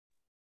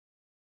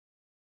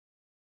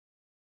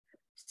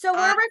So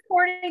we're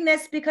recording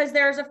this because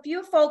there's a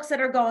few folks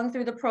that are going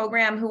through the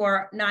program who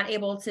are not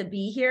able to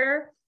be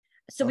here.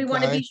 So we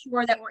want to be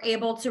sure that we're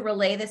able to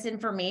relay this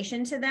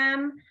information to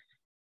them.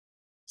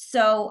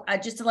 So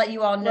just to let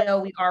you all know,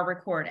 we are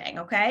recording,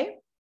 okay?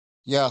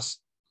 Yes.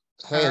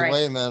 Hey, right.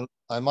 Wait a minute.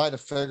 I might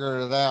have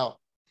figured it out.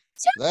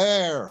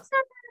 There.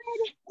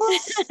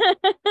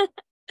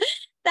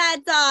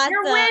 That's awesome.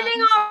 You're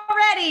winning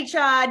already,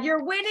 Chad.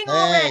 You're winning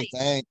already.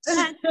 Thanks.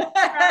 That's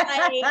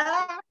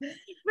right.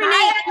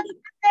 Renee,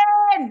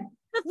 Allison,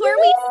 before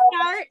we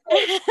start,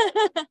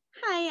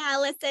 hi,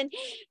 Allison.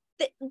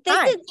 This is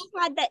the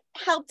pod that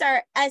helped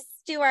us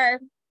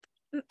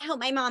help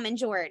my mom and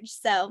George.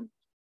 So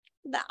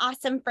the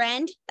awesome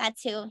friend,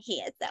 that's who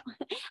he is. So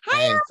hi,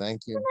 hey, Allison.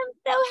 thank you. I'm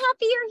so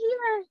happy you're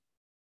here.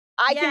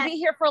 I can be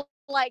here for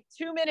like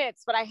 2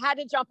 minutes, but I had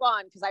to jump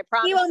on because I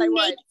promised I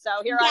would. So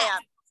here I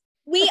am.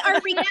 We are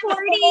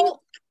recording.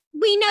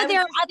 We know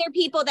there are other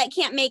people that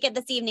can't make it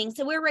this evening.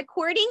 So we're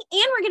recording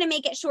and we're going to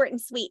make it short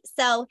and sweet.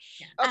 So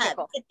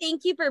cool.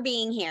 Thank you for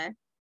being here.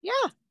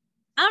 Yeah.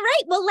 All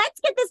right. Well,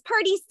 let's get this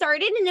party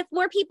started. And if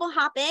more people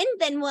hop in,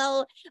 then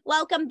we'll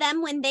welcome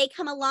them when they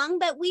come along.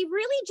 But we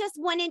really just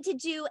wanted to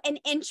do an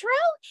intro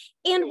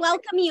and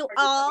welcome you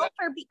all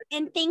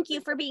and thank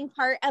you for being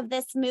part of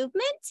this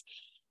movement.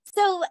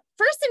 So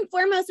first and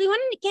foremost, we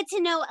wanted to get to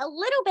know a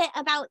little bit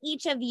about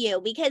each of you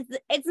because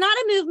it's not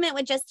a movement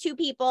with just two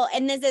people.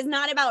 And this is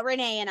not about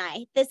Renee and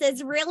I. This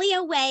is really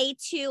a way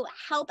to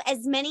help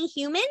as many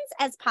humans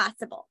as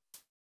possible.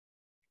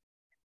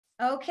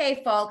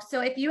 Okay, folks.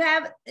 So if you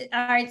have,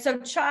 all right. So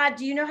Chad,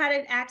 do you know how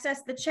to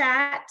access the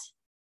chat?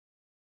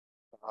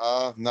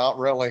 Not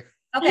really.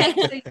 Okay.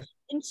 So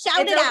and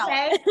shout it out.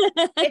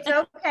 It's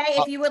okay.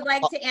 If you would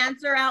like to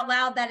answer out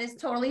loud, that is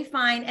totally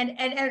fine. And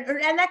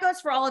that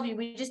goes for all of you.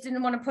 We just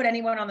didn't want to put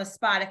anyone on the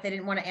spot if they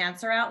didn't want to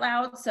answer out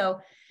loud.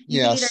 So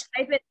you can either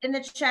type it in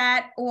the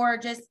chat or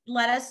just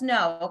let us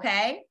know.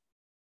 Okay.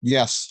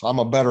 Yes. I'm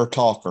a better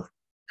talker.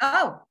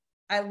 Oh,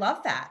 I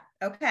love that.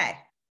 Okay.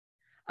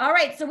 All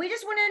right. So we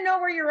just want to know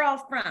where you're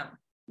all from.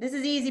 This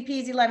is easy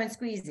peasy lemon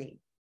squeezy.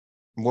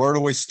 Where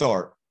do we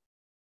start?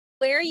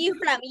 Where are you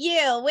from?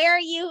 Where are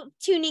you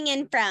tuning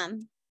in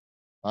from?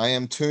 I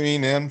am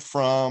tuning in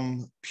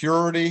from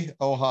Purity,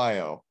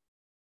 Ohio.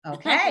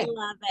 Okay.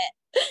 Love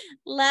it.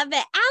 Love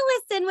it.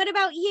 Allison, what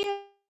about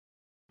you?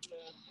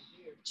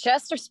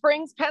 Chester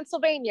Springs,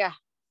 Pennsylvania.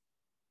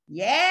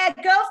 Yeah,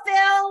 go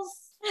Phils.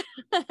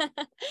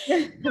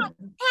 Patty,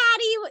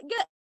 go.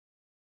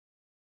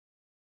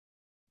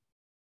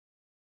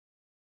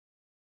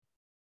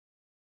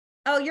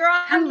 Oh, you're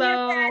on.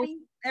 Hello. Mute, Patty.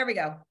 There we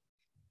go.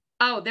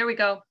 Oh, there we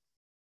go.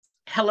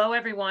 Hello,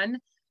 everyone.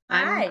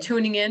 Hi. I'm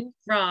tuning in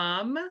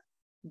from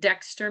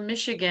Dexter,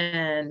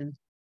 Michigan.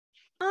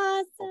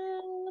 Awesome.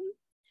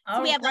 All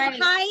so we have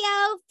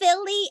Ohio,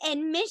 Philly,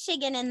 and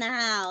Michigan in the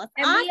house.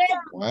 And awesome.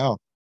 Wow.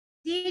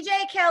 DJ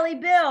Kelly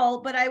Bill,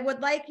 but I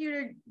would like you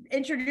to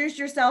introduce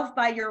yourself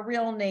by your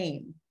real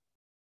name.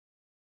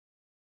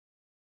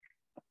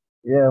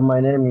 Yeah,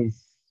 my name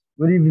is.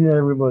 Good evening,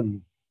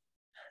 everybody.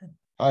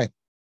 Hi.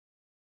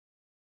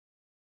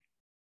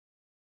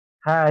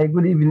 Hi,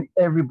 good evening,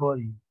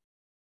 everybody.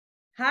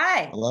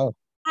 Hi. Hello.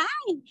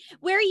 Hi.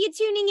 Where are you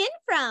tuning in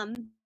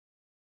from?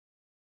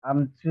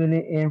 I'm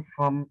tuning in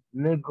from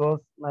Lagos,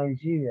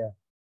 Nigeria.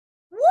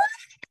 What?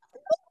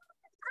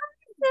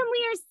 Awesome.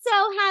 We are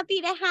so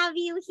happy to have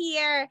you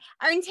here.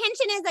 Our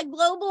intention is a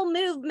global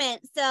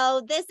movement,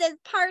 so this is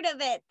part of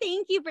it.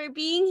 Thank you for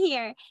being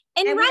here.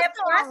 And we Russell.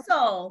 have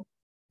Russell.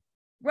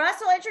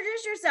 Russell,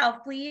 introduce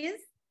yourself, please.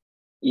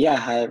 Yeah,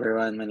 hi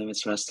everyone. My name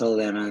is Russell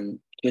and I'm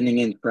tuning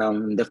in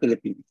from the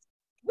Philippines.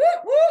 Woo,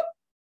 woo.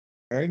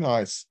 Very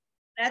nice.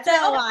 That's so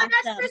awesome. awesome.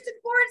 That's Kristen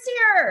Ford's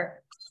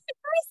here.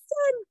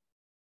 Kristen.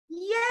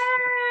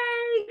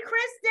 Yay,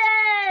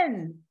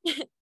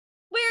 Kristen.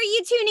 Where are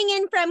you tuning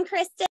in from,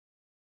 Kristen?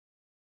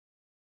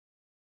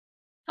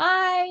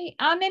 Hi,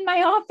 I'm in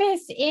my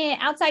office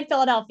outside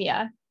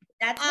Philadelphia.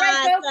 That's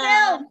right. Go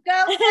Phil.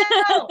 Go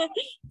Phil.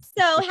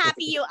 So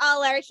happy you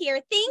all are here.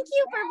 Thank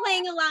you for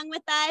playing along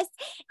with us.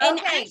 And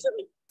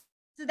actually,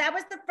 so that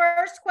was the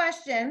first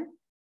question.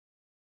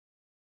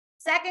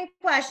 Second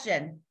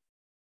question.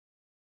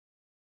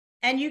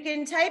 And you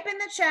can type in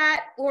the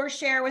chat or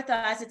share with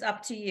us. It's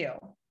up to you.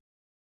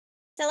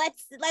 So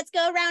let's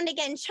go around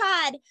again.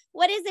 Chad,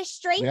 what is a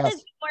strength of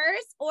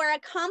yours or a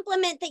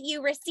compliment that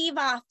you receive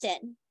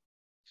often?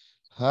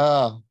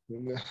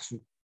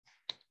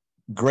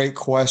 Great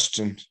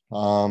question.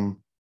 I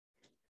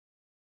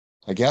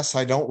guess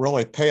I don't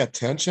really pay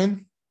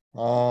attention.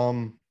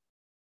 I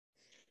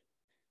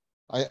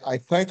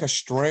think a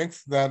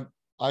strength that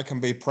I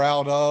can be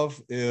proud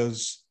of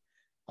is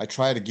I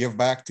try to give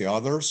back to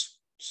others.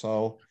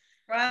 So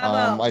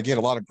I get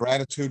a lot of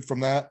gratitude from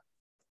that.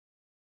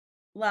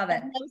 Love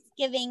it. Most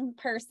giving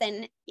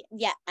person.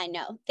 Yeah, I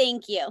know.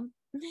 Thank you.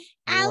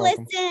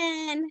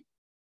 Allison.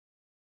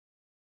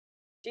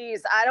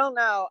 Geez, I don't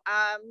know.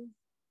 I'm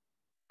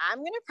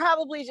going to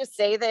probably just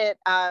say that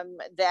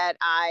that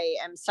I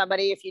am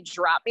somebody, if you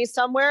drop me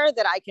somewhere,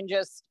 that I can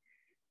just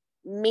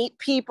meet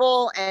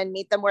people and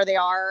meet them where they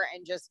are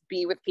and just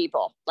be with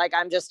people. Like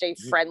I'm just a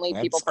friendly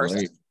people person.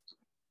 Great.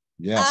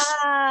 Yes.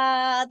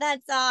 Ah,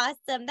 that's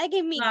awesome. That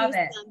gave me Love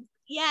goosebumps. it.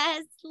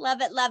 Yes,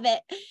 love it, love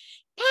it.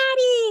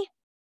 Patty.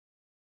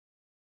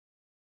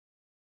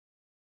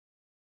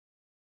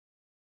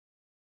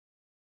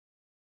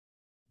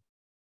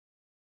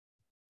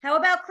 How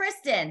about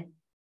Kristen?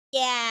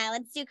 Yeah,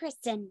 let's do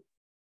Kristen.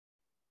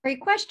 Great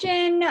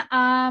question.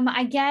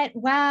 I get,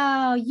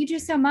 wow, you do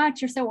so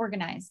much. You're so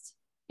organized.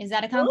 Is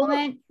that a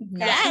compliment? Ooh,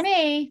 Not yes. for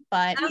me,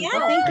 but people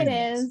think it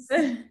is.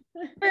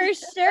 For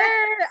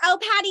sure. Oh,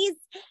 Patty's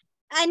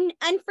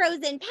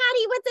unfrozen.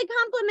 Patty, what's a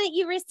compliment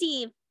you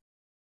receive?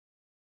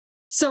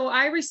 So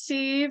I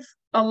receive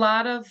a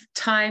lot of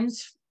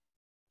times,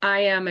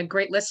 I am a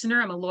great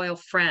listener. I'm a loyal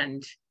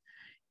friend,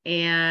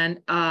 and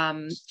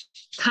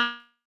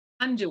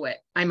conduit.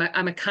 I'm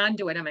a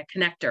conduit. I'm a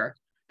connector.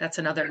 That's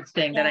another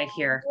thing that I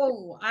hear.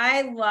 Oh,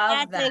 I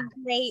love That's that. a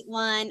great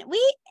one.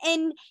 We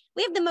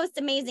have the most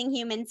amazing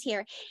humans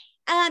here.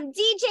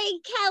 DJ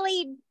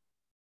Kelly,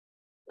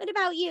 what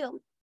about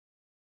you?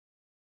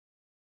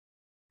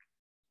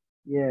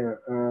 Yeah,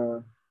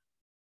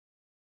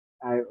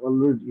 I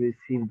always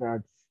receive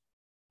that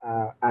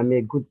I'm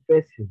a good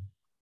person.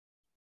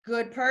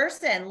 Good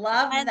person.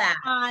 Love That's that.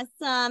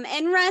 awesome.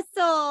 And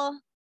Russell.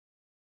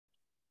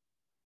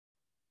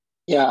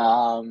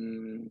 Yeah,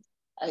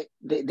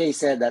 they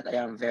said that I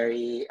am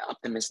very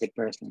optimistic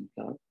person.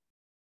 So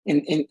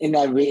in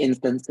every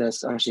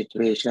instances or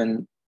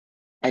situation,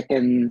 I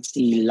can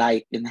see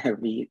light in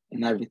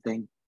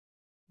everything.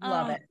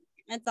 Love Oh, it.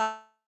 that's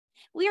awesome.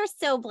 We are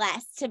so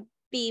blessed to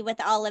be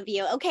with all of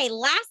you. Okay,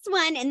 last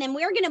one, and then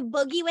we're gonna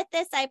boogie with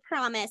this, I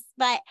promise.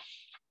 But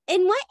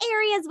in what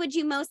areas would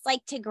you most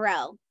like to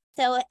grow?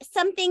 So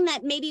something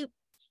that maybe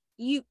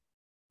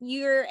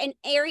you're an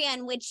area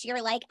in which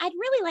you're like, I'd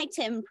really like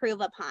to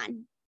improve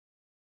upon.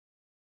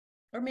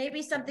 Or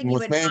maybe something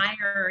you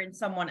admire in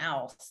someone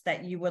else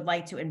that you would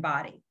like to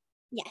embody.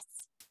 Yes.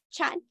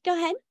 Chad, go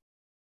ahead.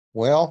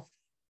 Well,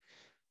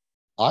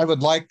 I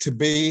would like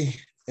to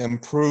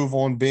improve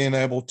on being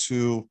able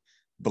to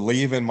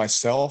believe in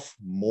myself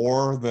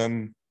more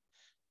than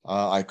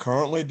I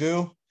currently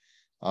do.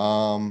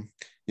 I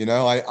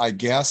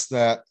guess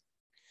that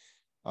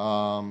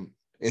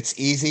it's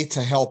easy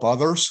to help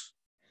others.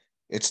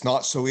 It's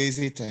not so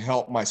easy to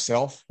help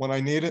myself when I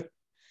need it.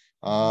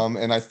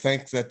 And I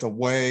think that the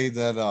way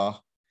that,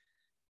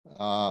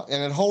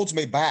 and it holds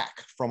me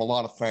back from a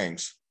lot of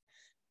things.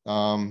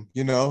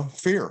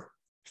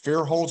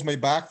 Fear holds me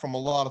back from a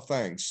lot of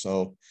things.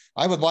 So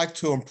I would like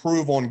to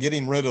improve on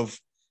getting rid of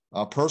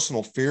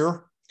personal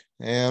fear.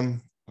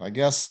 And I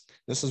guess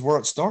this is where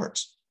it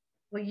starts.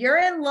 Well, you're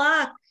in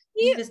luck,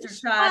 Mr.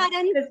 Chad.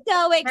 I'm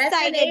so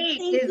excited. Thank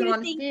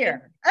you.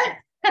 Fear.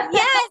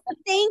 Yes,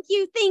 thank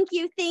you.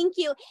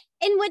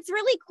 And what's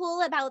really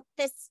cool about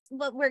this,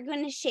 what we're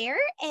going to share,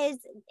 is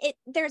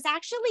there's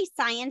actually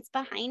science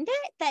behind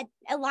it that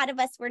a lot of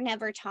us were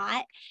never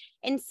taught.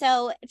 And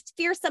so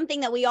fear is something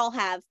that we all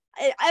have,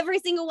 every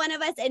single one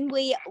of us, and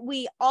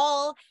we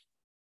all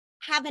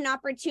have an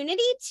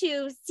opportunity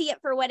to see it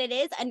for what it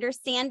is,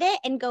 understand it,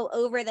 and go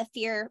over the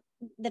fear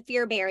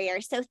barrier.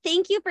 So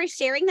thank you for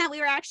sharing that. We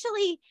were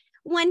actually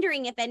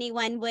wondering if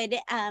anyone would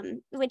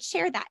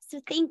share that.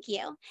 So thank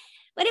you.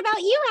 What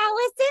about you,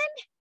 Allison?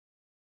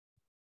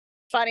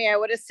 Funny, I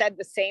would have said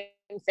the same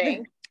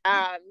thing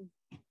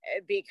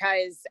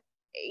because,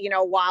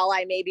 while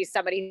I may be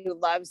somebody who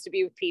loves to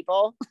be with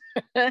people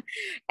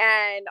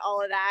and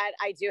all of that,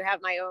 I do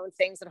have my own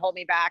things that hold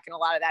me back. And a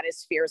lot of that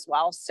is fear as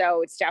well.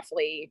 So it's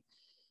definitely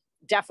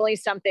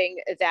something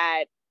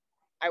that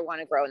I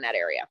want to grow in that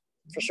area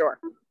for sure.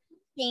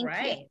 Thank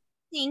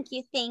you.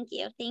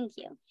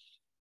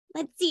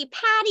 Let's see,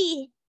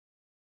 Patty.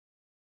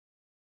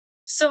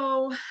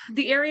 So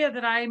the area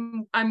that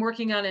I'm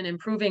working on and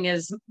improving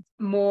is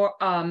more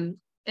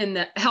in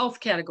the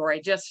health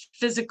category, just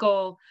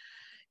physical,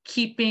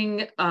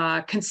 keeping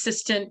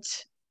consistent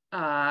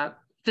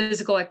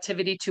physical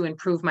activity to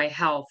improve my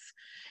health.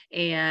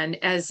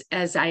 And as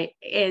I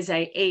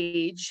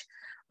age,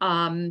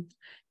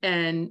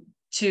 and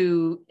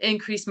to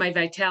increase my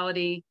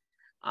vitality.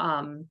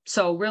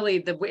 So really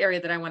the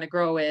area that I want to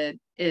grow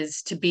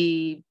is to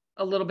be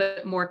a little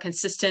bit more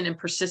consistent and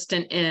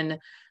persistent in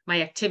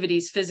my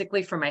activities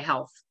physically for my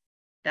health.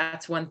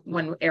 That's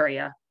one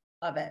area.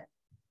 Love it.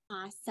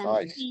 Awesome.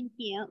 Nice.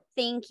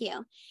 Thank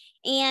you.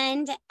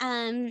 And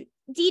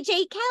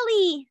DJ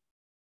Kelly.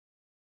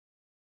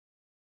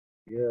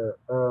 Yeah,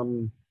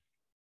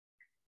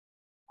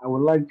 I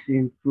would like to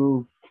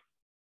improve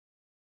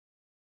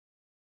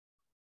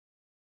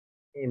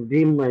in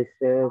being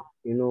myself,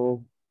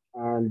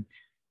 and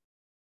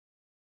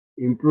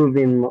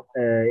improving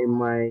in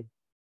my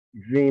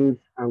dreams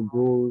and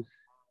goals,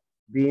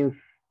 being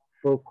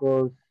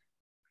focused,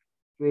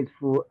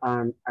 faithful,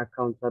 and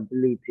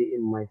accountability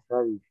in my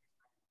service.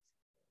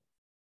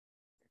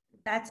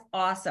 That's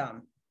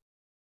awesome.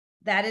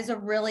 That is a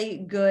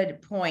really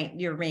good point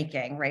you're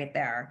making right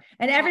there.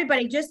 And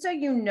everybody, just so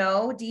you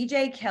know,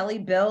 DJ Kelly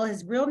Bill,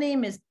 his real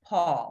name is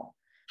Paul.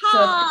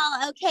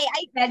 Paul, okay.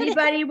 If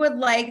anybody would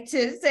like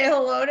to say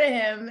hello to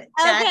him.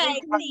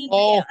 Okay, thank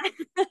you.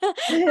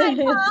 Hi,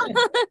 Paul.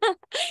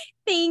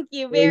 Thank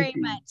you very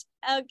much.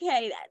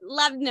 Okay,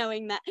 love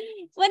knowing that.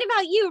 What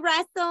about you,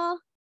 Russell?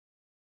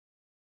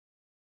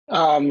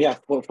 Yeah,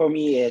 for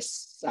me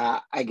is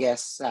I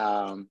guess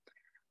I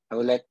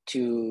would like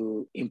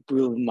to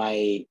improve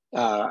my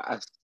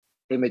as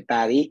same with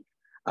Patty,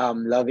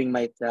 loving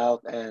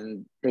myself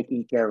and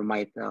taking care of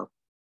myself.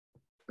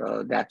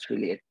 So that's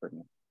really it for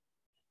me.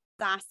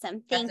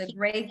 Awesome. Thank you. That's a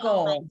great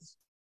goal. Much.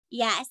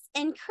 Yes.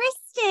 And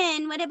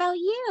Kristen, what about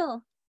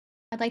you?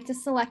 I'd like to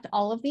select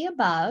all of the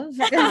above.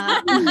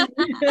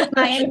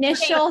 My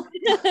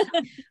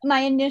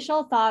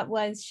initial thought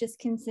was just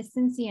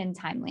consistency and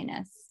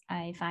timeliness.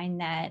 I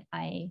find that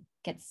I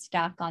get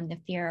stuck on the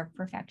fear of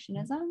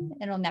perfectionism.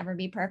 It'll never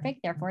be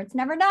perfect, therefore it's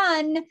never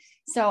done.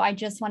 So I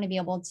just want to be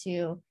able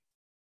to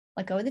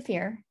let go of the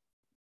fear,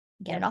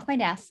 get it off my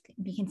desk,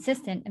 be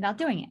consistent about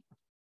doing it.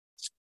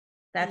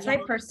 That's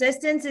right.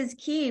 Persistence is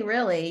key,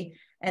 really.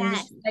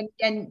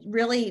 And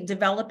really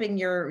developing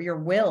your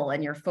will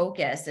and your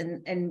focus.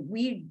 And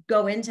we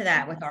go into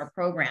that with our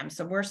program.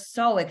 So we're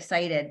so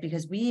excited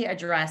because we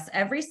address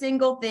every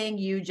single thing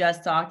you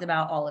just talked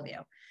about, all of you.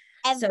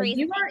 So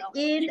you are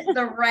in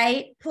the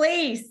right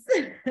place.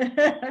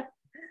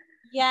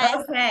 Yes.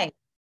 Okay.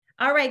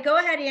 All right. Go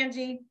ahead,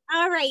 Angie.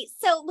 All right.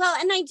 So, well,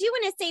 and I do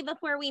want to say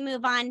before we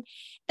move on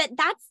that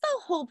that's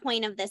the whole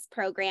point of this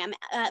program.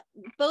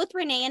 Both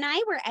Renee and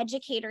I were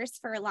educators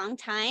for a long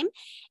time,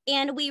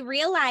 and we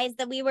realized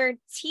that we were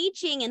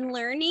teaching and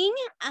learning,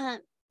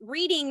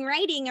 reading,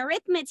 writing,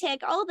 arithmetic,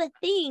 all the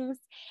things.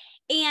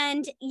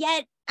 And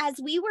yet,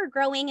 as we were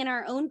growing in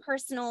our own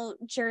personal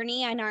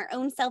journey and our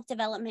own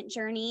self-development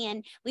journey,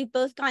 and we've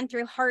both gone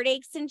through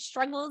heartaches and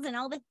struggles and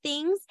all the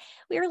things,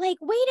 we were like,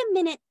 wait a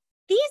minute,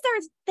 these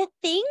are the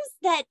things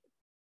that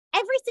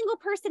every single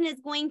person is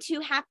going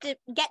to have to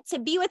get to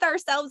be with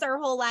ourselves our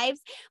whole lives.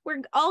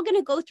 We're all going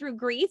to go through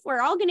grief.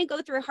 We're all going to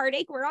go through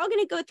heartache. We're all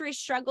going to go through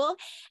struggle.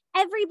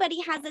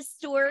 Everybody has a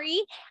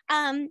story.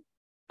 And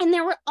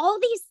there were all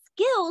these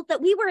skills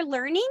that we were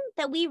learning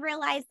that we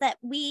realized that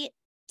we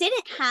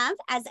didn't have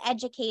as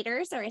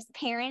educators or as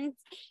parents.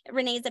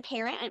 Renee's a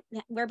parent.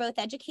 We're both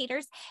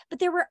educators. But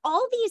there were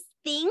all these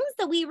things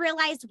that we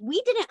realized we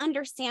didn't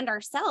understand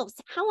ourselves.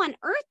 How on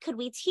earth could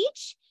we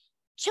teach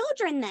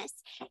children this?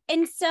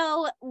 And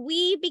so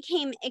we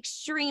became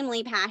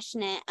extremely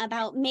passionate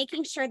about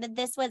making sure that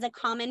this was a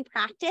common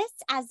practice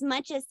as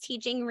much as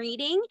teaching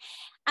reading,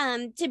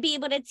 to be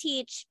able to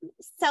teach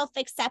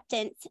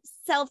self-acceptance,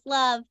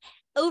 self-love,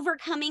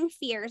 overcoming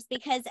fears.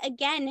 Because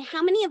again,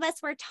 how many of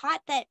us were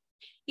taught that,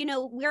 you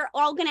know, we're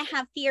all going to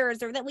have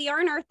fears or that we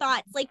are in our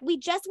thoughts? Like, we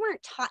just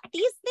weren't taught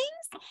these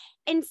things.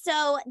 And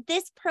so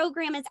this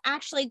program is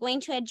actually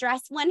going to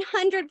address 100%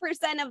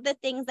 of the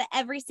things that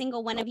every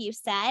single one of you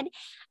said.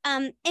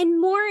 And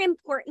more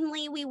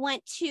importantly, we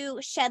want to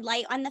shed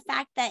light on the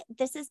fact that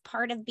this is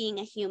part of being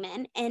a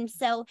human. And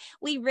so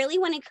we really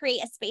want to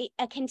create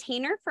a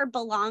container for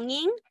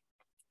belonging,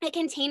 a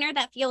container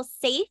that feels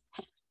safe,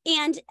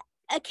 and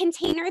a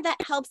container that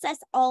helps us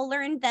all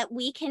learn that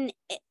we can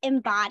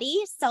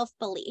embody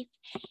self-belief.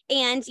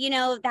 And, you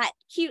know, that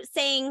cute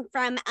saying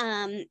from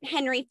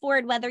Henry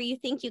Ford, whether you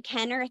think you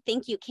can or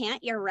think you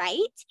can't, you're right.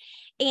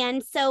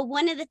 And so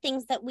one of the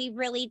things that we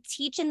really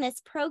teach in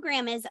this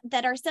program is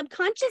that our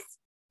subconscious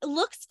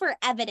looks for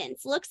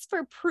evidence, looks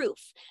for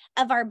proof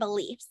of our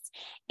beliefs.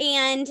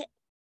 And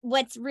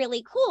what's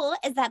really cool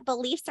is that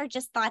beliefs are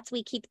just thoughts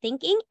we keep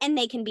thinking, and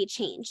they can be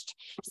changed.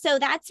 So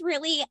that's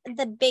really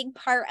the big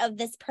part of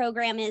this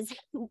program. Is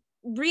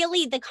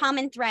really the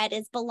common thread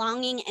is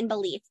belonging and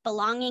belief,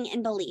 belonging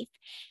and belief.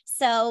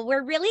 So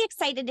we're really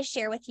excited to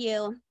share with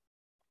you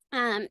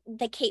the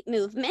C.A.P.E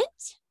movement.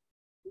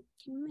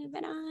 Can we move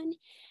it on?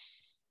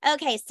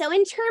 Okay, so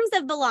in terms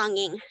of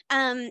belonging,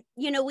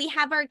 you know, we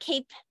have our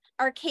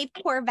C.A.P.E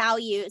core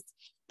values.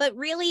 But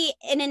really,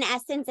 in an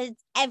essence,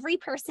 it's every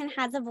person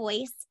has a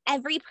voice.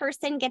 Every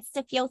person gets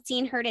to feel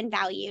seen, heard, and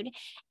valued.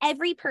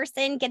 Every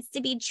person gets to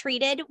be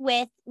treated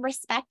with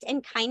respect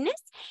and kindness.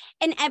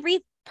 And every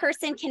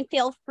person can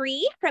feel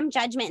free from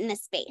judgment in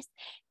this space.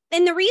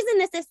 And the reason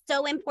this is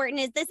so important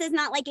is this is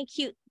not like a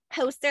cute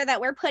poster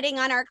that we're putting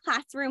on our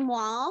classroom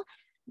wall.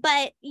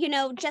 But, you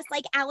know, just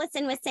like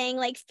Allison was saying,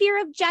 like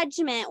fear of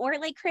judgment, or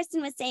like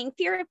Kristen was saying,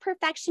 fear of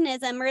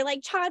perfectionism, or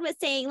like Chad was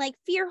saying, like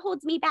fear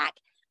holds me back.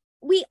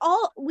 We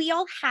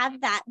all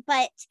have that,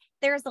 but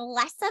there's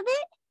less of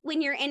it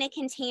when you're in a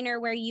container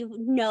where you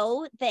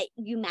know that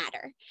you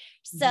matter.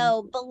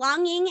 So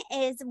belonging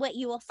is what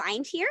you will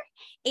find here,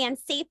 and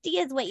safety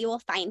is what you will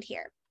find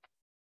here.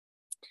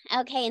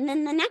 Okay, and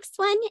then the next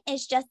one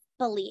is just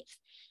belief,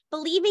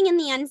 believing in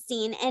the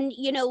unseen. And,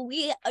 you know,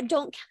 we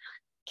don't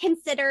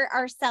consider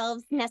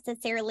ourselves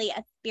necessarily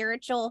a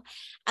spiritual,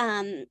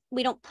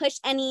 we don't push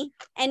any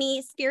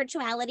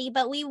spirituality,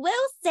 but we will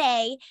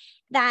say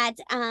that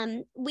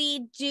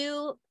we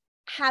do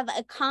have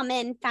a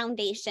common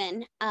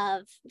foundation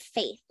of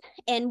faith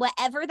and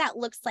whatever that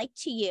looks like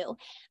to you,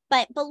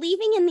 but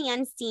believing in the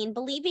unseen,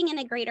 believing in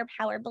a greater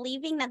power,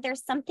 believing that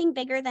there's something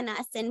bigger than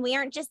us, and we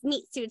aren't just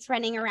meat suits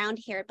running around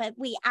here, but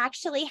we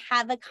actually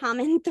have a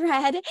common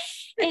thread.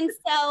 And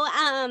so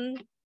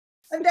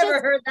I've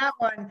never heard that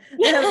one.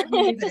 That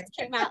it just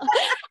came out.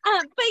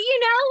 But you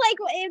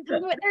know,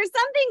 like there's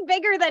something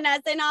bigger than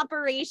us in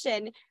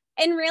operation,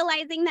 and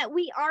realizing that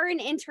we are an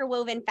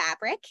interwoven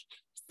fabric.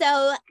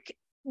 So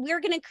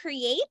we're going to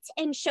create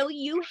and show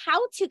you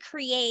how to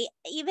create,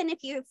 even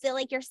if you feel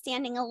like you're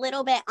standing a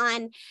little bit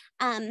on,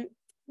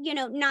 you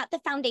know, not the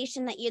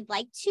foundation that you'd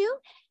like to,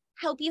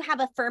 help you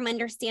have a firm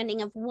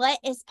understanding of what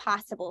is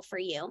possible for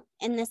you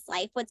in this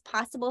life, what's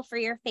possible for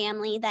your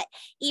family, that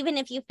even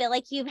if you feel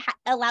like you've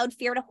allowed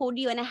fear to hold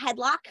you in a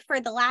headlock for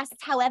the last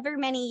however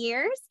many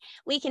years,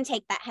 we can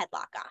take that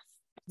headlock off.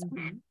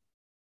 Mm-hmm.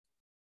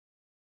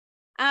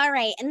 All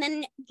right. And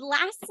then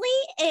lastly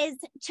is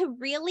to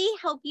really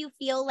help you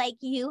feel like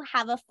you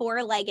have a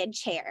four-legged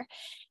chair.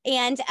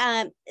 And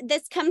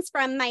this comes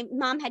from, my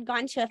mom had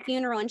gone to a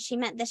funeral and she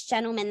met this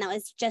gentleman that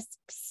was just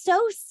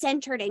so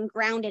centered and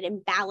grounded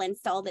and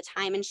balanced all the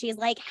time. And she's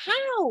like,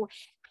 how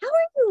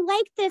are you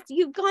like this?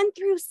 You've gone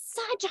through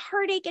such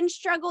heartache and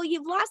struggle.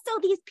 You've lost all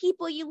these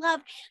people you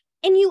love,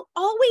 and you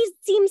always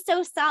seem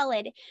so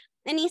solid.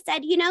 And he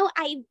said, you know,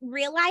 I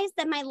realized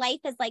that my life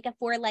is like a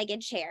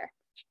four-legged chair.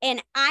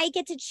 And I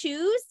get to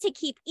choose to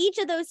keep each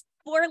of those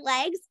four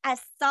legs as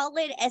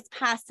solid as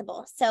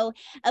possible. So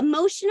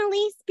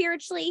emotionally,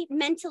 spiritually,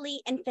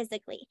 mentally, and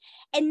physically.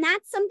 And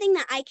that's something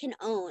that I can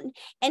own.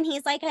 And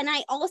he's like, and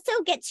I also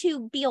get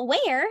to be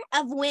aware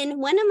of when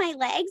one of my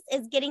legs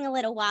is getting a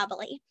little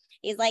wobbly.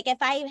 He's like, if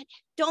I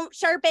don't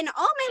sharpen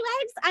all my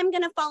legs, I'm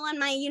going to fall on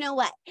my, you know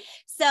what?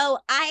 So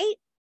I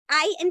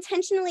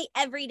intentionally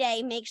every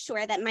day make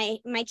sure that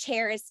my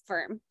chair is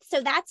firm. So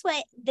that's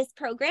what this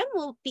program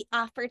will be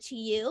offered to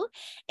you,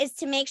 is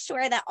to make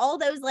sure that all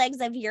those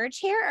legs of your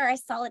chair are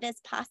as solid as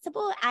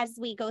possible as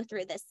we go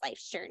through this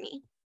life's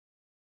journey.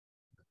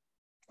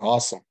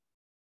 Awesome.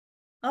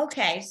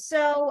 Okay,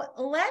 so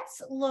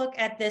let's look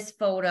at this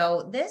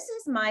photo. This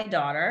is my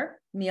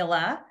daughter,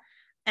 Mila,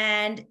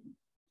 and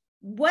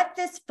what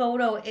this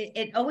photo,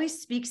 it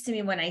always speaks to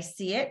me when I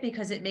see it,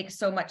 because it makes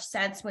so much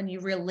sense when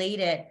you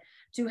relate it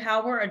to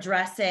how we're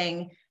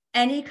addressing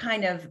any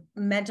kind of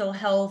mental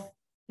health,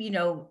 you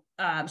know,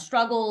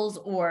 struggles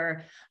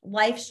or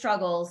life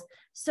struggles.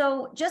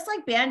 So just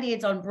like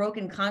Band-Aids on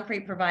broken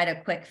concrete provide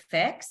a quick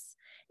fix,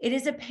 it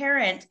is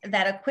apparent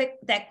that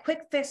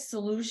quick fix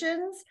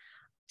solutions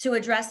to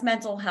address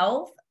mental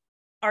health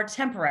are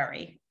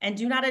temporary and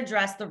do not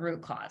address the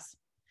root cause.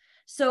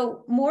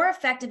 So more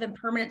effective and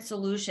permanent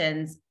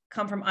solutions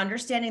come from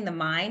understanding the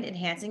mind,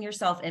 enhancing your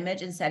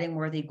self-image, and setting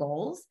worthy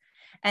goals.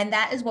 And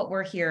that is what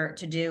we're here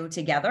to do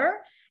together.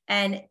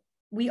 And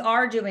we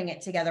are doing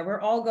it together.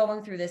 We're all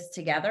going through this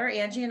together.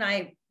 Angie and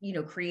I, you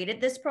know, created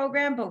this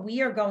program, but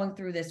we are going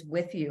through this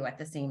with you at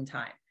the same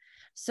time.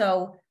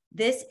 So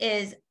this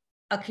is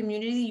a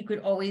community you could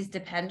always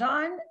depend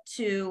on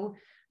to,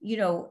 you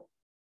know,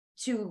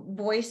 to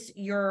voice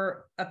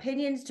your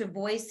opinions, to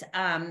voice,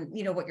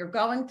 you know, what you're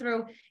going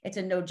through. It's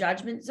a no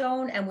judgment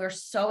zone, and we're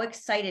so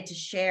excited to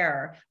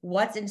share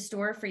what's in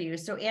store for you.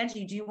 So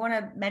Angie, do you want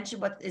to mention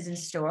what is in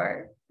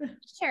store?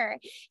 Sure.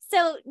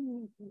 So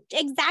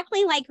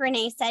exactly like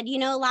Renee said, you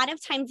know, a lot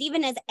of times,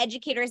 even as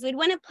educators, we'd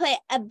want to put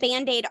a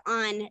Band-Aid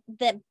on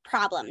the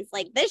problems,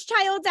 like this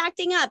child's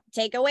acting up,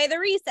 take away the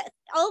recess,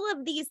 all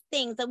of these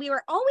things that we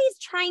were always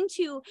trying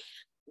to,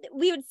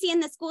 we would see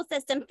in the school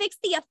system, fix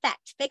the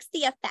effect,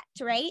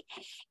 right?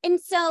 And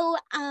so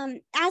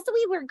as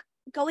we were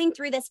going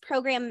through this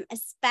program,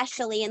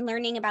 especially, and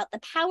learning about the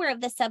power of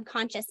the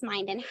subconscious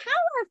mind and how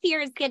our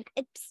fears get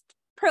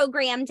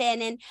programmed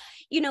in, and,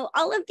 you know,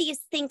 all of these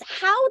things,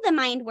 how the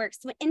mind works,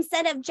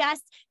 instead of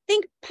just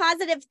think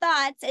positive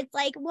thoughts, it's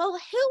like, well,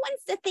 who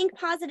wants to think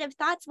positive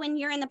thoughts when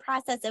you're in the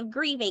process of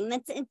grieving?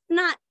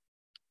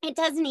 It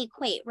doesn't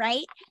equate,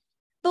 right?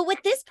 But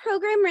what this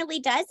program really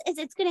does is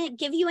it's going to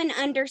give you an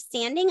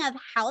understanding of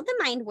how the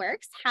mind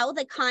works, how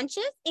the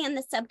conscious and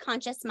the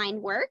subconscious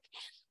mind work.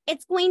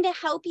 It's going to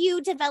help you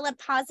develop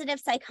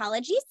positive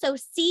psychology. So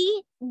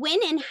see when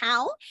and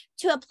how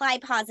to apply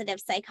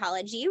positive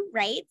psychology,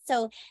 right?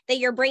 So that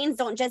your brains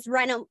don't just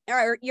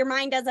or your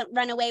mind doesn't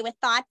run away with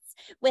thoughts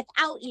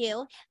without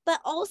you, but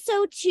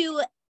also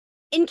to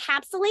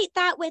encapsulate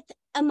that with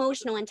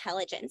emotional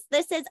intelligence.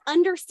 This is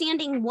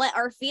understanding what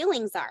our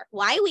feelings are,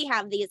 why we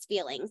have these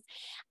feelings,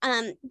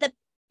 and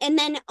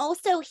then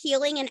also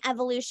healing and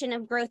evolution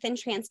of growth and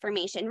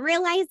transformation,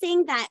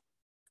 realizing that,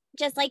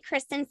 just like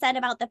Kristen said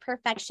about the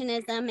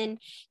perfectionism and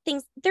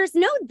things, there's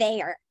no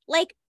there.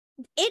 Like,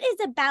 it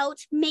is about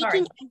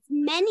making as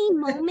many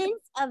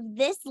moments of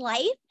this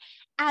life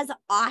as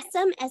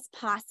awesome as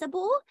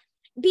possible,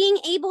 being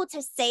able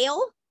to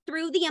sail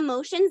through the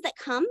emotions that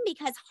come,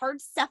 because hard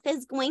stuff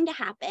is going to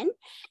happen,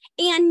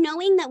 and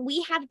knowing that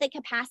we have the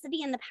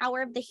capacity and the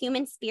power of the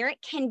human spirit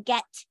can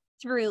get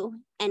through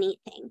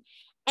anything.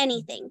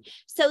 anything.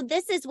 So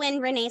this is when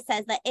Renee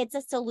says that it's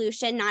a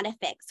solution, not a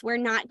fix. We're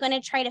not going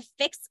to try to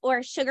fix or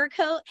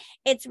sugarcoat.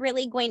 It's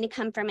really going to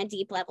come from a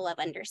deep level of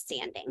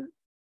understanding.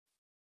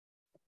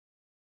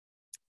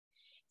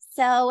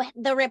 So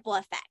the ripple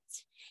effect.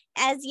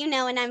 As you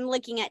know, and I'm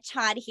looking at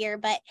Chad here,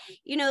 but,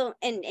 you know,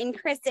 and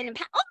Kristen and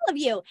all of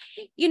you,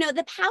 you know,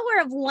 the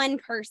power of one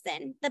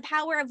person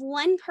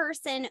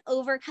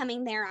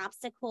overcoming their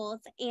obstacles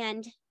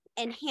and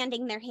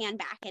handing their hand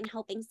back and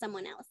helping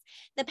someone else.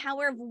 The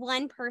power of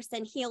one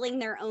person healing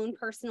their own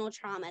personal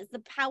traumas. The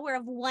power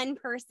of one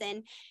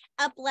person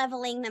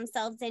up-leveling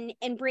themselves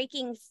and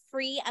breaking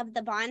free of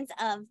the bonds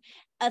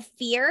of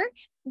fear.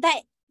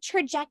 That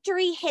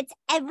trajectory hits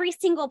every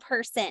single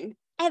person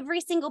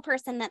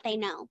that they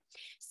know.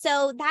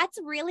 So that's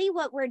really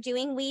what we're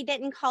doing. We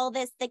didn't call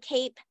this the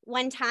C.A.P.E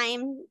one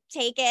time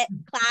take it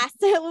class.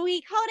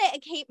 We called it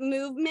a C.A.P.E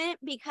movement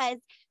because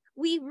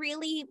we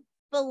really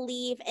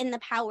believe in the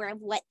power of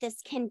what this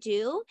can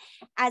do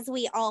as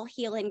we all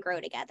heal and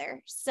grow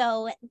together.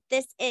 So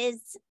this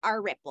is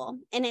our ripple,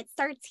 and it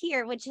starts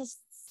here, which is,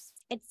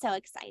 it's so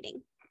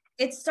exciting.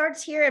 It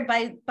starts here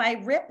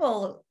by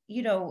ripple,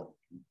 you know,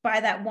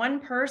 by that one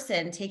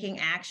person taking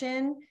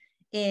action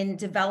in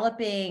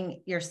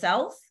developing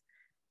yourself,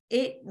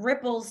 it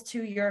ripples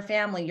to your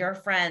family, your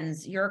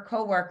friends, your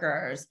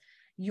coworkers,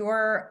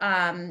 your,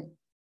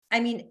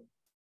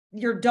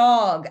 your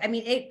dog. I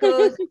mean, it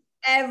goes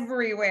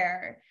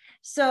everywhere.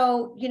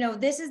 So, you know,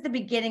 this is the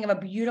beginning of a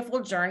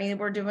beautiful journey that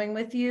we're doing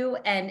with you.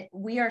 And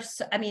we are,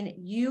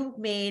 you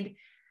made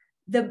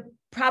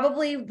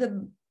probably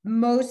the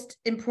most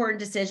important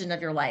decision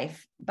of your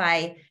life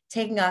by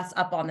taking us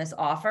up on this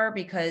offer,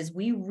 because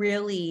we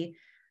really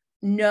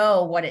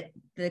know what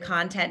the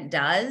content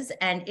does,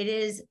 and it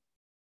is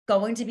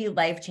going to be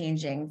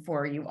life-changing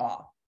for you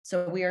all.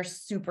 So we are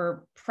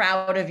super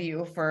proud of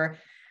you for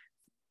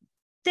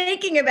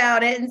thinking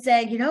about it and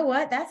saying, you know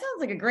what, that sounds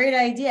like a great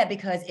idea,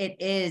 because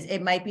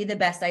it might be the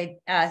best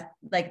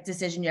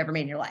decision you ever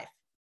made in your life.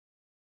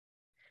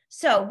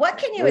 So what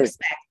can you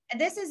expect?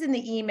 This is in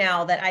the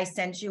email that I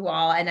sent you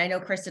all, and I know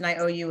Kristen, I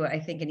owe you, I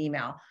think, an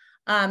email.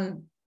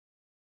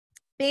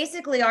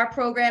 Basically, our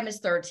program is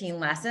 13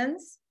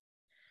 lessons.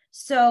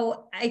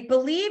 So I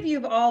believe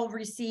you've all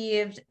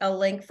received a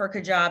link for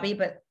Kajabi,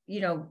 but you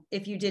know,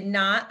 if you did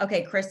not,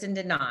 okay, Kristen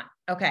did not.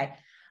 Okay.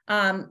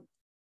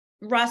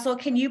 Russell,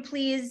 can you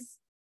please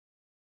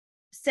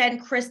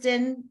send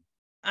Kristen,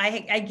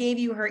 I gave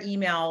you her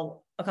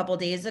email a couple of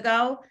days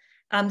ago,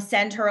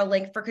 send her a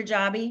link for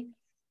Kajabi.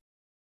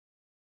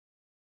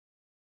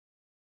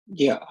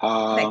 Yeah,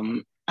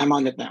 I'm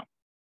on it now.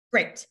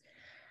 Great.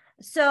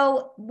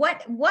 So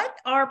what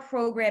our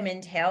program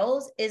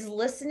entails is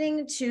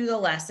listening to the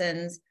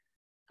lessons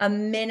a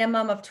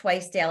minimum of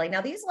twice daily.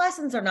 Now, these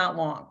lessons are not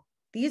long.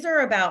 These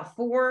are about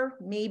 4,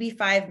 maybe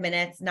 5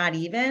 minutes, not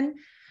even.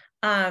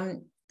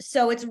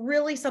 So it's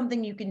really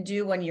something you can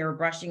do when you're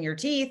brushing your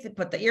teeth,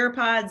 put the ear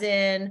pods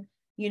in,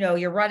 you know,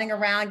 you're running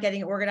around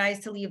getting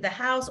organized to leave the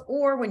house,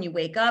 or when you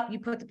wake up, you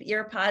put the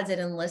ear pods in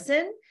and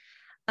listen.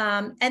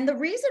 And the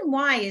reason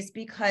why is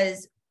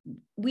because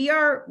we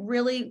are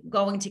really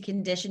going to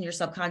condition your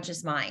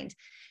subconscious mind.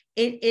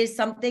 It is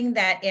something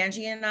that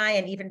Angie and I,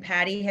 and even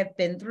Patty, have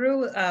been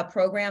through a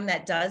program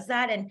that does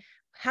that. And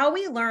how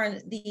we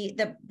learn,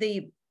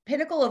 the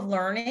pinnacle of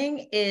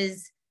learning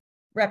is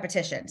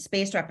repetition,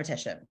 spaced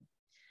repetition.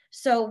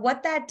 So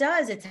what that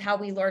does, it's how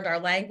we learned our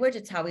language.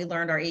 It's how we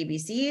learned our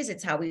ABCs.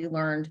 It's how we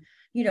learned,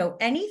 you know,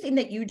 anything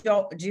that you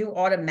don't do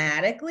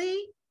automatically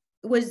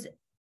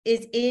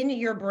is in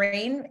your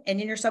brain and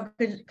in your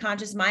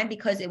subconscious mind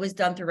because it was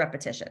done through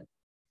repetition.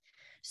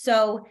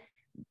 So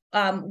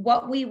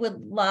what we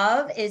would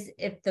love is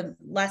if the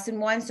lesson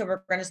 1, so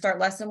we're going to start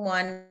lesson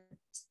 1.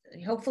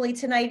 Hopefully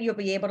tonight you'll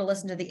be able to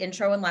listen to the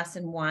intro in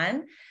lesson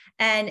 1,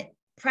 and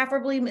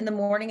preferably in the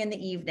morning and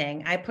the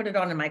evening. I put it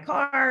on in my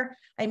car.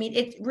 I mean,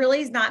 it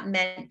really is not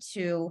meant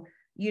to,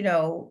 you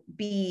know,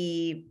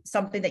 be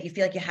something that you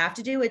feel like you have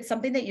to do. It's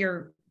something that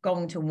you're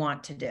going to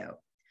want to do.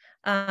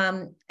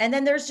 And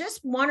then there's just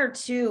 1 or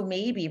 2,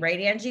 maybe, right,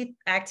 Angie,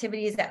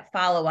 activities that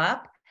follow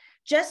up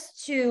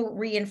just to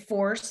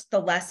reinforce the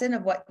lesson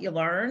of what you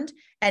learned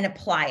and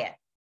apply it.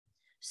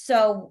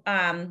 So,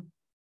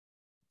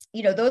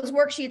 you know, those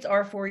worksheets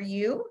are for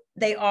you.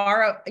 They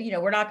are, you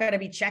know, we're not going to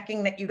be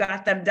checking that you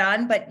got them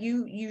done, but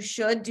you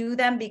should do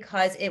them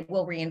because it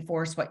will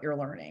reinforce what you're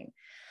learning.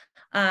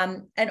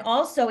 And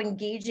also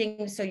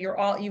engaging. So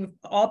you've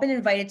all been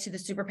invited to the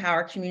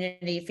Superpower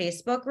Community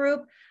Facebook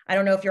group. I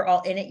don't know if you're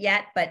all in it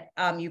yet, but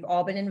you've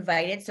all been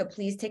invited. So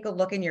please take a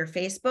look in your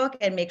Facebook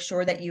and make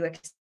sure that you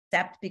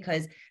accept,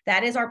 because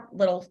that is our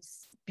little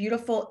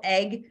beautiful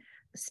egg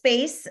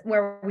space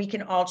where we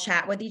can all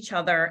chat with each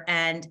other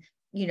and,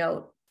 you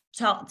know,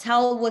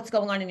 tell what's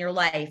going on in your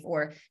life,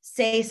 or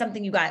say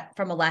something you got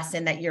from a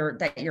lesson that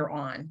you're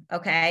on.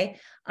 Okay.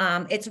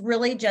 It's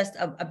really just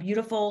a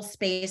beautiful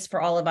space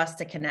for all of us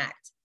to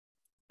connect.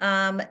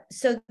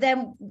 So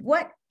then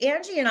what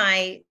Angie and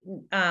I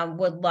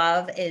would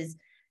love is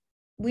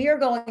we are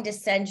going to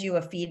send you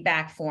a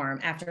feedback form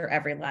after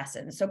every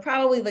lesson. So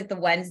probably like the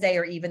Wednesday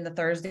or even the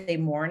Thursday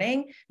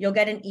morning, you'll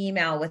get an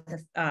email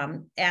with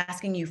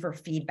asking you for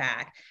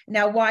feedback.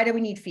 Now, why do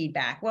we need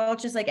feedback? Well,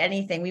 it's just like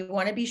anything. We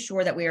want to be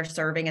sure that we are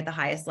serving at the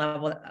highest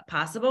level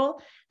possible,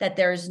 that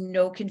there's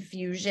no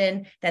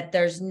confusion, that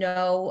there's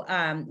no,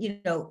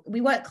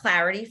 we want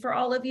clarity for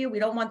all of you. We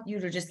don't want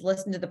you to just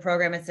listen to the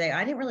program and say,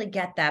 I didn't really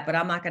get that, but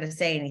I'm not going to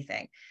say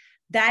anything.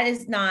 That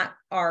is not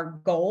our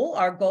goal.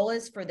 Our goal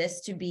is for this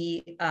to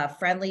be a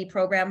friendly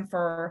program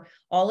for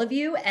all of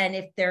you. And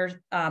if there's,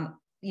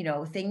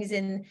 things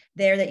in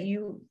there that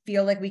you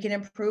feel like we can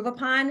improve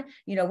upon,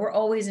 we're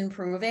always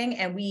improving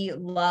and we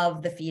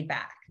love the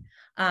feedback.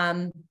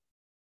 And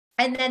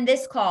then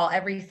this call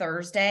every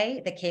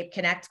Thursday, the C.A.P.E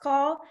Connect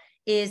call,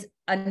 is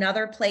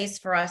another place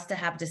for us to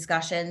have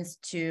discussions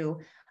to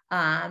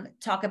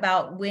talk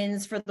about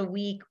wins for the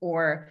week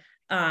or,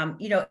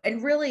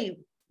 and really,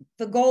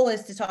 the goal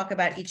is to talk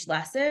about each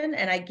lesson.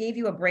 And I gave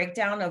you a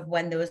breakdown of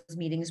when those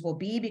meetings will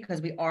be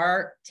because we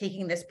are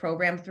taking this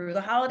program through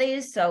the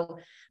holidays. So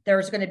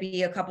there's going to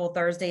be a couple of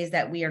Thursdays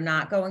that we are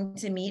not going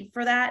to meet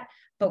for that,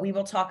 but we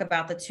will talk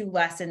about the 2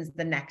 lessons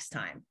the next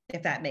time,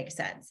 if that makes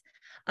sense.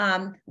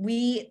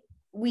 We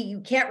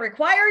can't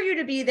require you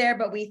to be there,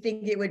 but we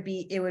think it would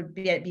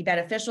be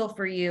beneficial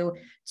for you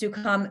to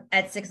come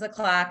at 6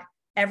 o'clock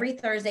every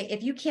Thursday.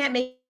 If you can't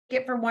make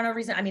it for one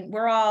reason, I mean,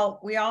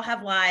 we all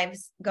have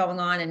lives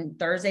going on, and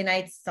Thursday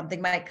nights something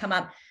might come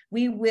up.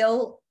 We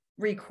will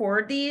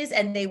record these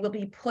and they will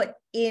be put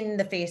in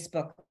the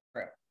Facebook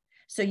group,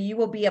 so you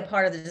will be a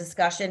part of the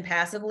discussion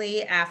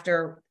passively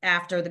after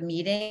the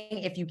meeting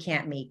if you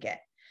can't make it.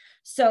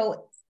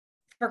 So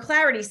for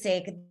clarity's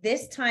sake,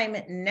 this time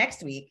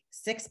next week,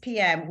 6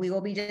 p.m., we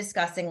will be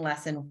discussing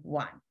lesson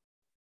 1.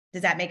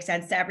 Does that make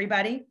sense to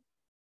everybody?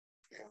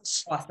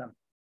 Yes. Awesome.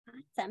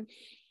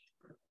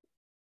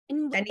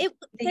 And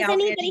does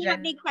anybody have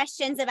any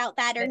questions about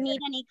that or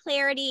need any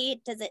clarity?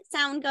 Does it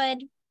sound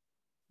good?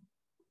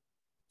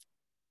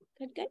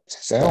 Good.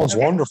 Sounds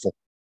wonderful.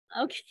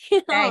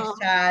 Okay. Thanks,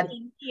 Chad.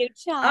 Thank you,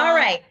 Chad. All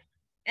right.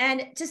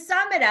 And to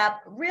sum it up,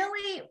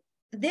 really,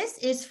 this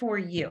is for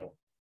you.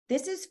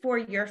 This is for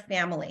your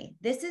family.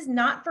 This is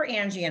not for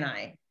Angie and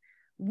I.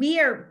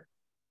 We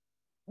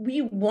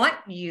want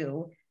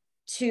you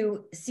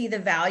to see the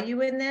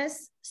value in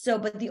this. So,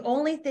 but the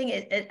only thing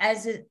is,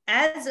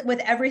 as with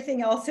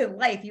everything else in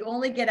life, you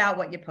only get out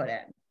what you put in.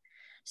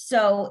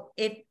 So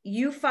if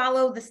you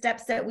follow the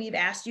steps that we've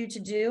asked you to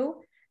do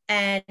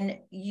and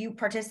you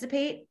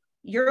participate,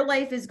 your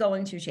life is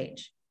going to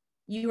change.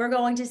 You are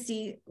going to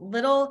see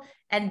little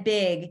and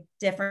big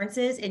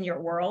differences in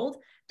your world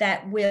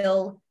that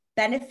will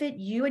benefit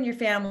you and your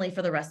family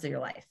for the rest of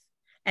your life.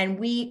 And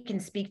we can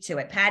speak to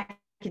it. Pat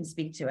can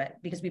speak to it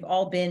because we've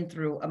all been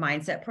through a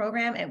mindset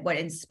program. And what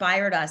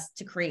inspired us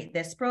to create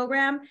this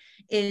program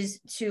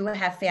is to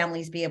have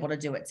families be able to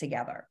do it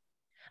together.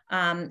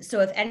 So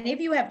if any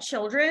of you have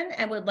children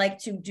and would like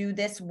to do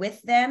this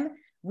with them,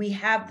 we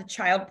have the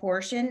child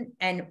portion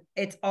and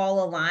it's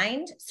all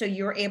aligned. So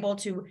you're able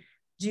to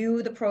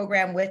do the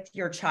program with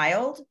your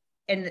child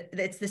and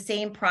it's the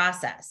same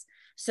process.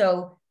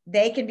 So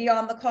they can be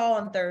on the call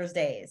on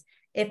Thursdays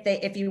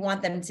if you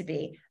want them to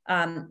be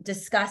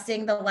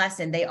discussing the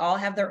lesson. They all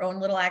have their own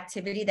little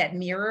activity that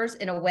mirrors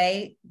in a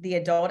way the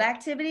adult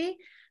activity.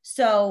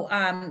 So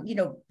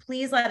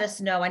please let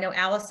us know. I know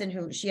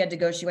Allison, she had to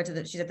go, she's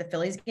at the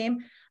Phillies game.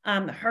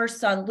 Her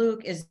son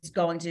Luke is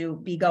going to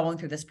be going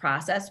through this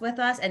process with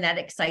us, and that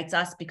excites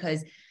us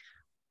because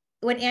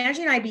when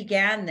Angie and I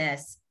began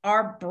this,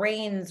 our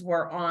brains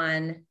were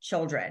on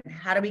children.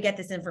 How do we get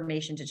this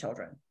information to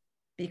children?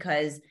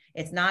 Because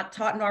it's not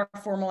taught in our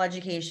formal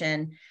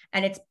education,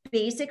 and it's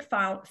basic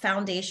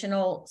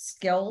foundational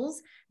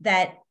skills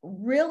that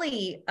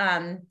really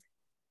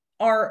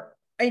are,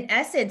 in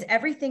essence,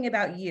 everything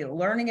about you,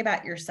 learning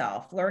about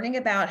yourself, learning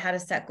about how to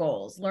set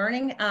goals,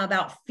 learning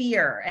about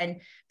fear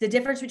and the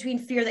difference between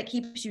fear that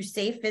keeps you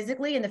safe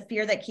physically and the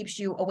fear that keeps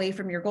you away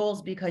from your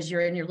goals because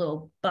you're in your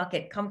little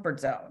bucket comfort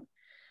zone.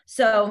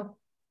 So,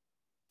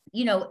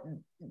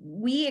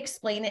 we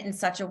explain it in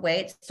such a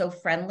way, it's so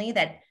friendly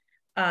that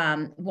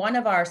one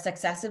of our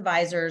success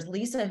advisors,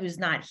 Lisa, who's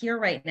not here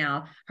right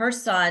now, her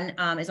son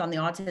is on the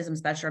autism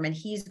spectrum and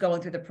he's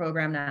going through the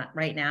program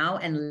right now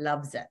and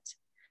loves it.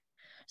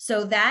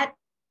 So that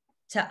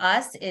to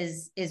us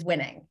is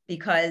winning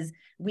because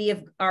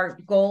our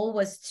goal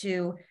was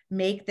to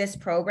make this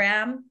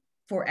program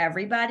for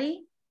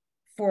everybody,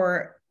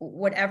 for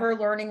whatever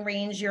learning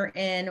range you're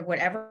in,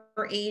 whatever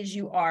age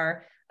you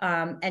are,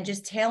 and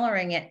just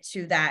tailoring it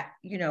to that,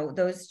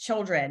 those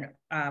children.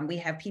 We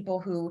have people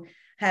who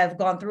have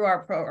gone through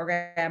our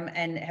program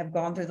and have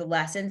gone through the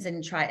lessons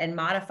and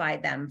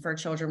modified them for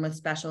children with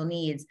special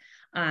needs.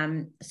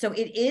 So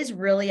it is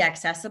really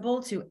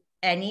accessible to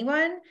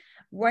anyone.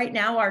 Right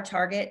now, our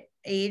target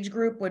age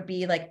group would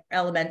be like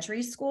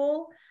elementary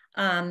school.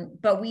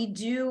 But we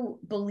do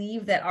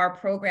believe that our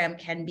program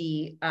can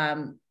be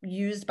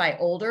used by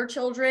older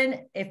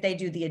children if they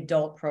do the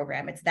adult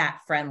program. It's that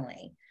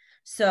friendly.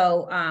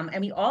 So, and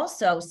we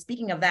also,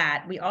 speaking of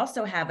that, we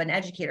also have an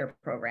educator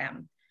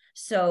program.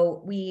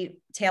 So we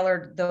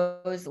tailored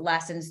those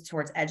lessons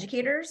towards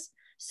educators.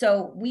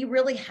 So we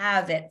really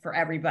have it for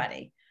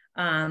everybody.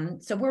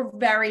 So we're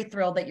very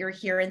thrilled that you're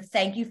here, and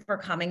thank you for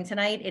coming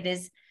tonight. It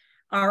is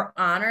our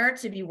honor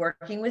to be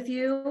working with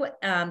you.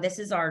 This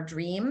is our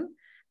dream.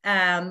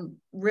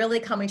 Really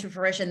coming to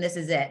fruition. This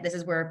is it. This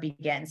is where it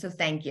begins. So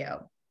thank you.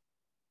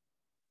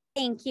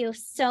 Thank you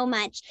so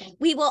much.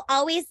 We will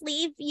always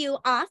leave you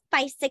off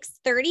by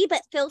 6:30,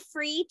 but feel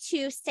free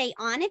to stay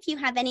on if you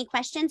have any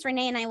questions.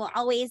 Renee and I will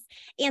always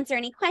answer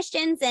any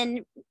questions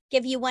and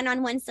give you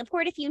one-on-one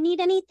support if you need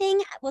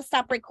anything. We'll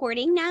stop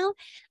recording now,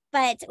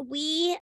 but we